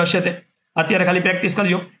પરફેક્ટ જો હશે તે અત્યારે ખાલી પ્રેક્ટિસ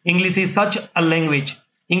કરજો. ઇંગ્લિશ ઇઝ સચ અ લેંગ્વેજ.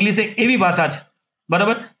 ઇંગ્લિશ એક એવી ભાષા છે,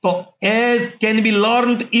 બરાબર, તો as can be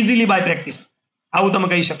learned easily buy practice, આવું તમે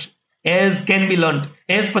કહી શકશો. As can be learned,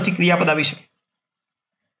 as પછી ક્રિયાપદ આવી શકે.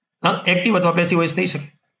 હા, એક્ટિવ અથવા પેસિવ વોઇસ થઈ શકે.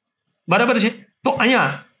 બરાબર છે. તો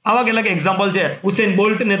અહીંયા આવા કેટલાક એક્ઝામ્પલ છે. હુસેન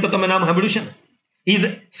બોલ્ટ ને તો તમે નામ સાંભળ્યું છે ને. ઇઝ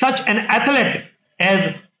સચ N athlete as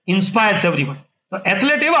inspires everyone. તો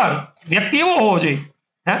એથ્લેટ એવા વ્યક્તિ એવો હોવો જોઈએ,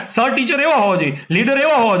 હા, સર ટીચર એવો હોવો જોઈએ, લીડર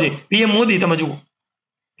એવો હોવો જોઈએ, PM મોદી તમે જુઓ,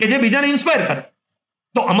 કે જે બીજાને ઇન્સ્પાયર કરે.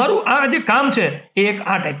 તો અમારું આ જે કામ છે એ એક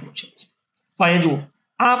આ ટાઈપનું છે. તો અહીંયા જુઓ,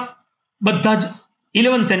 આ બધા જ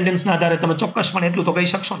 11 સેન્ટેન્સના આધારે તમે ચોક્કસપણે એટલું તો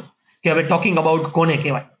કહી શકશો ને કે હવે ટોકિંગ અબાઉટ કોને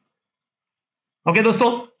કહેવાય. ઓકે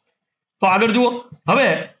દોસ્તો, તો આગળ જુઓ. હવે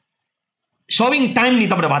શોવિંગ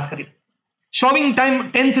ટાઈમની તમને વાત કરી. શોવિંગ ટાઈમ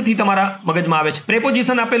 10th થી તમારા મગજમાં આવે છે.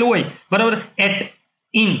 પ્રેપોઝિશન આપેલું હોય, બરાબર, એટ,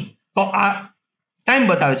 ઇન, તો આ ટાઈમ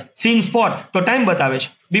બતાવે છે. સિન્સ, ફોર, તો ટાઈમ બતાવે છે.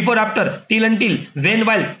 Before, after, teal, until, van,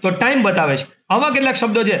 while, તો ટાઈમ બતાવે છે. આવા કેટલાક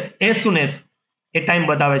શબ્દો છે. એઝ સુન એઝ, એ ટાઈમ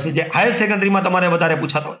બતાવે છે, જે હાયર સેકન્ડરીમાં તમારે વધારે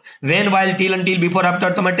પૂછાતા હોય. Van, while, teal, until, before,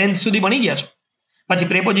 after તમે 10th સુધી ભણી ગયા છો.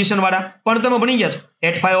 પછી પ્રેપોઝિશન વાળા પણ તમે ભણી ગયા છો.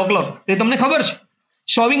 એટ 5 o'clock, તે તમને ખબર છે.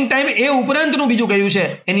 શોવિંગ ટાઈમ એ ઉપરાંતનું બીજું કયું છે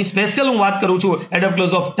એની સ્પેશિયલ હું વાત કરું છું, એડપ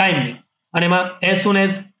ક્લોઝ ઓફ ટાઈમની. અને એમાં એઝ સુન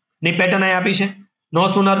એઝ ની પેટર્ન અહીં આપી છે. નો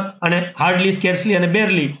સુનર અને હાર્ડલી, સ્કેર્સલી અને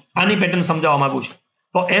બેરલી, આની પેટર્ન સમજાવવા માંગુ છું.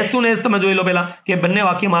 તો એઝ સુન એઝ તમે જોઈ લો પહેલા કે બંને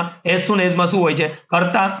વાક્યમાં એઝ સુન એઝમાં શું હોય છે?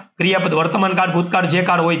 કર્તા, ક્રિયાપદ, વર્તમાન કાળ, ભૂતકાળ, જે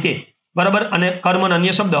કાળ હોય તે, બરાબર, અને કર્મ અને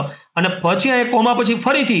અન્ય શબ્દ. અને પછી અહીંયા કોમા પછી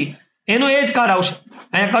ફરીથી એનો એ જ કાળ આવશે.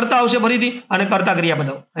 અહીંયા કર્તા આવશે ફરીથી અને કર્તા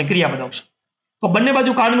ક્રિયાપદ આવશે. તો બંને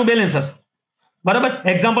બાજુ કાળનું બેલેન્સ હશે. બરાબર.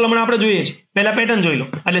 એક્ઝામ્પલ હમણાં આપણે જોઈએ છીએ. પહેલા પેટર્ન જોઈ લો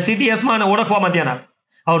એટલે CTS-માં અને ઓળખવામાં ધ્યાન આવે.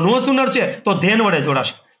 હવે નો સુનર છે તો ધ્યાન વડે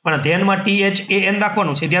જોડાશે, પણ ધ્યાનમાં THAN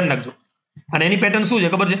રાખવાનું છે, ધ્યાન રાખજો. અને એની પેટર્ન શું છે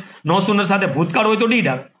ખબર છે? નો સુનર સાથે ભૂતકાળ હોય તો ડીડ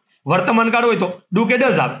આવે, વર્તમાન કાળ હોય તો ડુ કે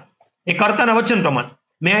ડઝ આવે. એ કર્તાના વચન પ્રમાણે.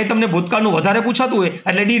 મેં અહીં તમને ભૂતકાળનું વધારે પૂછાતું હોય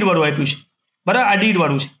એટલે ડીડ વાળું આપ્યું છે, બરાબર. આ ડીડ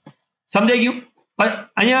વાળું છે, સમજાઈ ગયું? પણ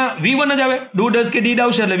અહીંયા V1 જ આવે, ડુ ડઝ કે ડીડ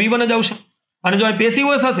આવશે એટલે V1 જ આવશે. અને જો અહીં પેસિવ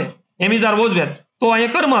વોઇસ હશે, એમ ઇઝ આર વોઝ વેર, તો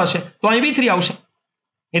અહીંયા કર્મ હશે તો અહીં V3 આવશે.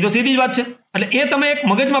 એ તો સીધી જ વાત છે. એટલે એ તમે એક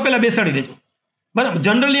મગજમાં પહેલા બેસાડી દેજો, બરાબર.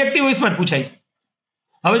 જનરલી એક્ટિવ વોઇસમાં જ પૂછાય છે.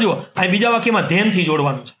 હવે જુઓ, અહીં બીજા વાક્યમાં ધ્યાનથી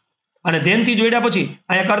જોડવાનું છે. અને ધ્યાનથી જોડ્યા પછી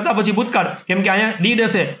અહીંયા કરતા પછી ભૂતકાળ, કેમ કે અહીંયા ડીડ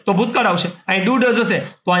હશે તો ભૂતકાળ આવશે, અહીં ડુ ડઝ હશે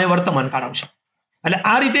તો અહીંયા વર્તમાન કાળ આવશે. એટલે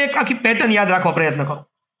આ રીતે એક આખી પેટર્ન યાદ રાખવા પ્રયત્ન કરો.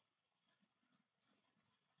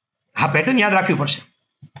 હા, પેટર્ન યાદ રાખવી પડશે,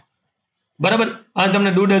 બરાબર. અને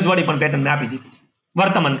તમને ડુ ડઝ વાળી પણ પેટર્ન મેં આપી દીધી છે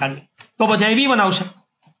વર્તમાન કાળની. તો પછી અહીં V1 આવશે,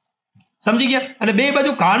 સમજી ગયા? અને બે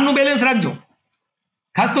બાજુ કાળનું બેલેન્સ રાખજો,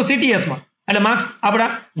 ખાસ તો CTS-માં, એટલે માર્ક્સ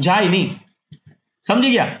આપણા જાય નહીં.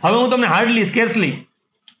 સમજી ગયા? હવે હું તમને હાર્ડલી, સ્કેર્સલી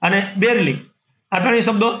અને બેરલી આ ત્રણેય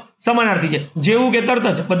શબ્દો સમાનાર્થી છે, જેવું કે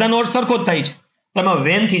તરત જ બધાનો અર્થ સરખો જ થાય છે. તો એમાં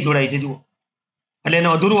વેનથી જોડાય છે, જુઓ, એટલે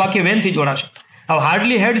એનું અધૂરું વાક્ય વેનથી જોડાશે. હવે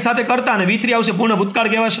હાર્ડલી હેડ સાથે કરતા અને V3 આવશે, પૂર્ણ ભૂતકાળ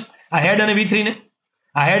કહેવાશે. આ હેડ અને V3 ને,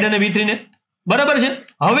 આ હેડ અને V3 ને, બરાબર છે.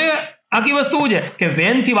 હવે આખી વસ્તુ છે કે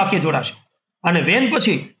વેનથી વાક્ય જોડાશે અને વેન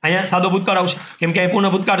પછી અહીંયા સાદો ભૂતકાળ આવશે, કેમ કે અહીં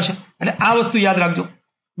પૂર્ણ ભૂતકાળ છે. એટલે આ વસ્તુ યાદ રાખજો,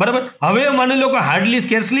 બરાબર. હવે માની લો કે હાર્ડલી,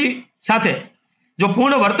 સ્કેર્સલી સાથે જો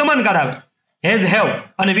પૂર્ણ વર્તમાન કાળ આવે, હેઝ, હેવ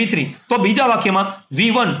અને V3, તો બીજા વાક્યમાં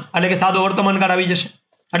V1 એટલે કે સાદો વર્તમાન કાળ આવી જશે.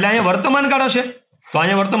 એટલે અહીંયા વર્તમાન કાળ હશે તો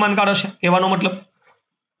અહીંયા વર્તમાન કાળ હશે, કહેવાનો મતલબ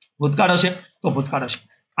ભૂતકાળ હશે તો ભૂતકાળ હશે.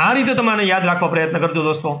 આ રીતે તમારે યાદ રાખવા પ્રયત્ન કરજો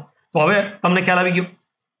દોસ્તો. તો હવે તમને ખ્યાલ આવી ગયો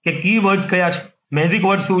કે કીવર્ડ્સ કયા છે, મેજિક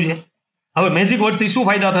વર્ડ શું છે. હવે મેજિક વર્ડથી શું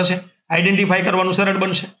ફાયદા થશે? આઈડેન્ટિફાઈ કરવાનું સરળ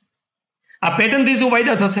બનશે. આ પેટર્નથી શું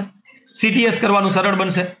ફાયદા થશે? CTS કરવાનું સરળ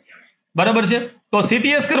બનશે. બરાબર છે, તો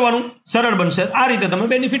CTS કરવાનું સરળ બનશે. આ રીતે તમે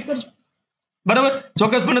બેનિફિટ કરશો. બરાબર,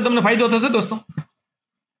 ચોક્કસપણે તમને ફાયદો થશે દોસ્તો.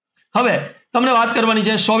 હવે તમને વાત કરવાની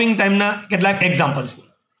છે શોવિંગ ટાઈમના કેટલાક એક્ઝામ્પલ્સ.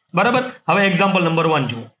 બરાબર, હવે એક્ઝામ્પલ નંબર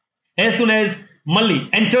 1 જુઓ. As soon as Malli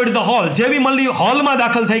entered the hall, જેવી મલ્લી હોલમાં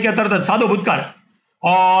દાખલ થઈ કે તરત જ સાદો ભૂતકાળ.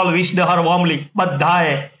 ઓલ વિશ્ડ હર વોર્મલી,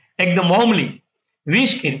 બધાએ એકદમ વોર્મલી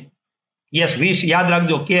વિશ કર્યું. યસ, વિશ યાદ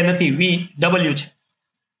રાખજો, કે નથી, VW છે.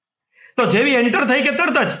 તો જેવી એન્ટર થઈ કે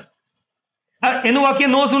તરત જ એનું વાક્ય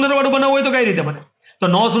નો સુનર વાળું બનાવવું હોય તો કઈ રીતે બને? તો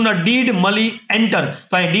નો સુનર ડીડ મલી એન્ટર,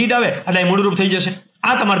 તો અહીં ડીડ આવે એટલે અહીં મૂળરૂપ થઈ જશે.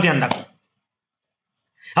 આ તમારે ધ્યાન રાખો.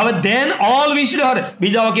 હવે ધેન ઓલ વિશ્ડ હર,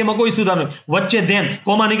 બીજા વાક્યમાં કોઈ સુધારો નહીં, વચ્ચે ધેન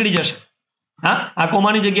કોમા નીકળી જશે. હા, આ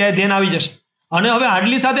કોમાની જગ્યાએ ધેન આવી જશે. અને હવે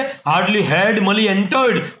હાર્ડલી સાથે હાર્ડલી હેડ મલી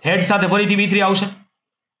એન્ટર્ડ, હેડ સાથે ફરીથી V3 આવશે.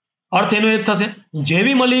 અર્થ એનો એ જ થશે,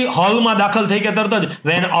 જેવી મલી હોલમાં દાખલ થઈ કે તરત જ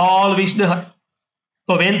વેન ઓલ વિશ્ડ હર,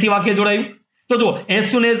 તો વેન થી વાક્ય જોડાયું. તો જો એઝ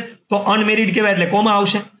સુન એઝ તો અનમેરિડ કહેવાય એટલે કોમા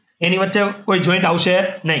આવશે, એની વચ્ચે કોઈ જોઈન્ટ આવશે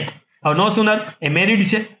નહીં. હવે નો સુનર એ મેરિડ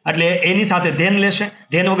છે એટલે એની સાથે ધેન લેશે,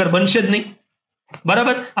 ધેન વગર બનશે જ નહીં.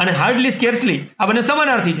 બરાબર, અને હાર્ડલી સ્કેર્સલી આ બંને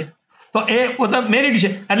સમાનાર્થી છે, તો એ પોતા મેરિડ છે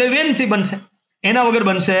એટલે વેન થી બનશે, એના વગર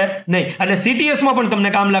બનશે નહીં. એટલે CTS માં પણ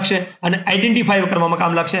તમને કામ લાગશે, અને આઈડેન્ટિફાઈ કરવામાં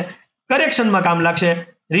કામ લાગશે, કરેક્શનમાં કામ લાગશે,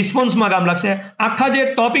 રિસ્પોન્સમાં કામ લાગશે. આખા જે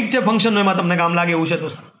ટોપિક છે ફંક્શનનો એમાં તમને કામ લાગે એવું છે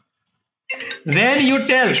દોસ્તો. વેન યુ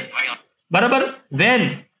ટેલ, બરાબર, વેન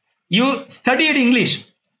યુ સ્ટડીડ ઇંગ્લિશ.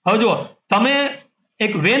 હવે જુઓ, તમે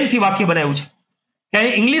એક વેન થી વાક્ય બનાવ્યું છે કે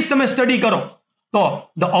ઇંગ્લિશ તમે સ્ટડી કરો તો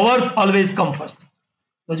the hours always come first.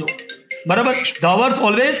 તો જુઓ, બરાબર, the hours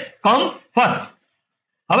always come first.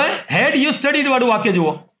 હવે હેડ યુ સ્ટડીડ વાળું વાક્ય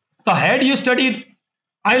જુઓ, તો હેડ you studied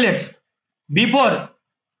આઇલેટ્સ before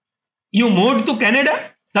you મૂવ્ડ two Canada,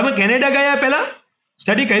 તમે કેનેડા ગયા પહેલા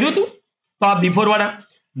સ્ટડી કર્યું હતું, તો આ બિફોર વાળા,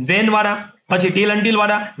 વેન વાળા, પછી ટીલ અન્ટિલ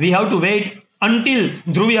વાળા, we have to weight until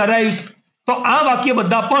Dhruvi arrives. તો આ વાક્ય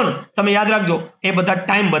બધા પણ તમે યાદ રાખજો, એ બધા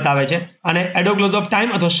ટાઈમ બતાવે છે, અને એડોક્લોઝ ઓફ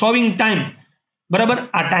ટાઈમ અથવા શોવિંગ ટાઈમ, બરાબર,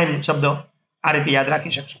 આ ટાઈમ શબ્દ આ રીતે યાદ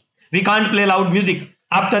રાખી શકશો. We can't play loud music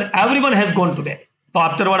after everyone has gone to bed, તો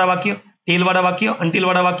આફ્ટર વાળા વાક્ય, ટેલ વાળા વાક્ય, અન્ટિલ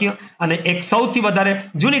વાળા વાક્ય, અને એક સૌથી વધારે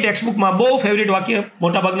જૂની ટેક્સ્ટબુકમાં બહુ ફેવરિટ વાક્ય,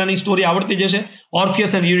 મોટાભાગનાની સ્ટોરી આવડતી જશે,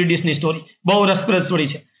 ઓર્ફિયસ એન્ડ યુરિડિસની સ્ટોરી, બહુ રસપ્રદ સ્ટોરી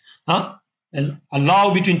છે. હા,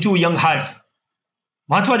 લવ બિટવીન ટુ યંગ હાર્ટ્સ,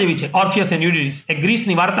 વાંચવા જેવી છે. ઓર્ફિયસ એન્ડ યુરિડિસ એક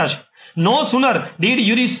ગ્રીસની વાર્તા છે. નો સુનર ડીડ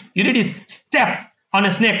યુરિડિસ સ્ટેપ અને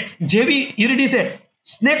સ્નેક, જેવી યુરિડિસે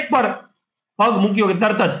સ્નેક પર પગ મૂક્યો કે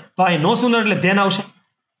તરત જ, તો અહીં નો સુનર એટલે ધેન આવશે.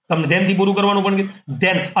 તમને ધેનથી પૂરું કરવાનું પણ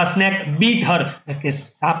ધેન અ સ્નેક બીટ હર, કે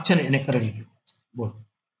સાપ છે ને એને કરડી ગયો. બોલો,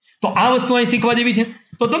 તો આ વસ્તુ અહીં શીખવા જેવી છે.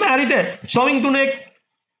 તો તમે આ રીતે શોવિંગ ટુ નો એક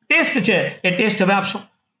ટેસ્ટ છે, એ ટેસ્ટ હવે આપશો.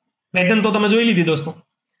 પેટર્ન તો તમે જોઈ લીધી દોસ્તો,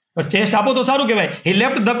 તો ટેસ્ટ આપો તો સારું કહેવાય. હી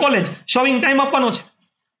left the college, showing time આપવાનો છે,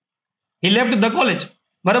 હી લેફ્ટ ધ કોલેજ,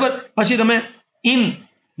 બરાબર. પછી તમે ઇન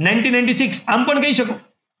 1996 આમ પણ કહી શકો,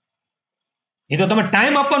 એ તો તમે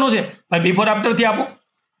ટાઈમ આપવાનો છે, ભાઈ બિફોર આફ્ટર થી આપો.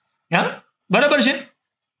 હા, બરાબર છે,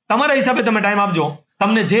 તમારા હિસાબે તમે ટાઈમ આપજો,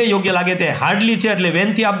 તમને જે યોગ્ય લાગે તે. હાર્ડલી છે એટલે વેન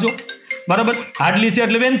થી આપજો, બરાબર, હાર્ડલી છે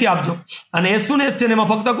એટલે વેન થી આપજો, અને એઝ સુન એઝ છે એમાં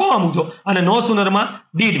ફક્ત કોમા મૂકજો, અને નો સુનરમાં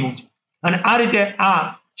ડીડ મૂકજો. અને આ રીતે આ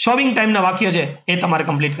શોવિંગ ટાઈમના વાક્ય છે એ તમારે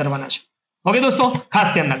કમ્પ્લીટ કરવાના છે. ઓકે દોસ્તો, ખાસ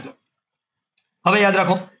ધ્યાન રાખજો. હવે યાદ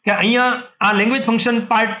રાખો કે અહીંયા આ લેંગ્વેજ ફંક્શન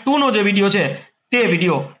પાર્ટ 2 નો જે વિડીયો છે તે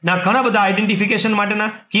વિડીયોના ઘણા બધા આઈડેન્ટિફિકેશન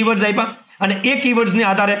માટેના કીવર્ડ્સ આપ્યા, અને એ કીવર્ડ્સને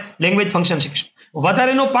આધારે લેંગ્વેજ ફંક્શન શીખશું.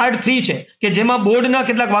 વધારેનો પાર્ટ 3 છે કે જેમાં બોર્ડના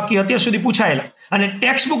કેટલાક વાક્યો અત્યાર સુધી પૂછાયેલા, અને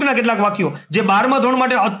ટેક્સ્ટ બુકના કેટલાક વાક્યો જે 12મા ધોરણ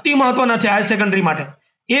માટે અતિ મહત્વના છે, હાયર સેકન્ડરી માટે,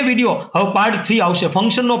 એ વિડીયો હવે પાર્ટ 3 આવશે,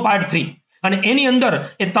 ફંક્શનનો પાર્ટ 3. અને એની અંદર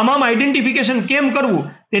એ તમામ આઈડેન્ટિફિકેશન કેમ કરવું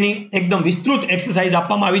તેની એકદમ વિસ્તૃત એક્સરસાઇઝ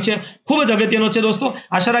આપવામાં આવી છે. ખૂબ જ અગત્યનો છે દોસ્તો.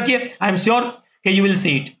 આશા રાખીએ, આઈ એમ શ્યોર કે યુ વિલ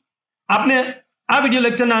સી ઇટ. આપને આ વિડીયો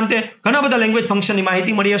લેક્ચરના અંતે ઘણા બધા લેંગ્વેજ ફંક્શનની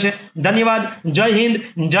માહિતી મળી હશે. ધન્યવાદ. જય હિન્દ,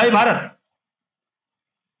 જય ભારત.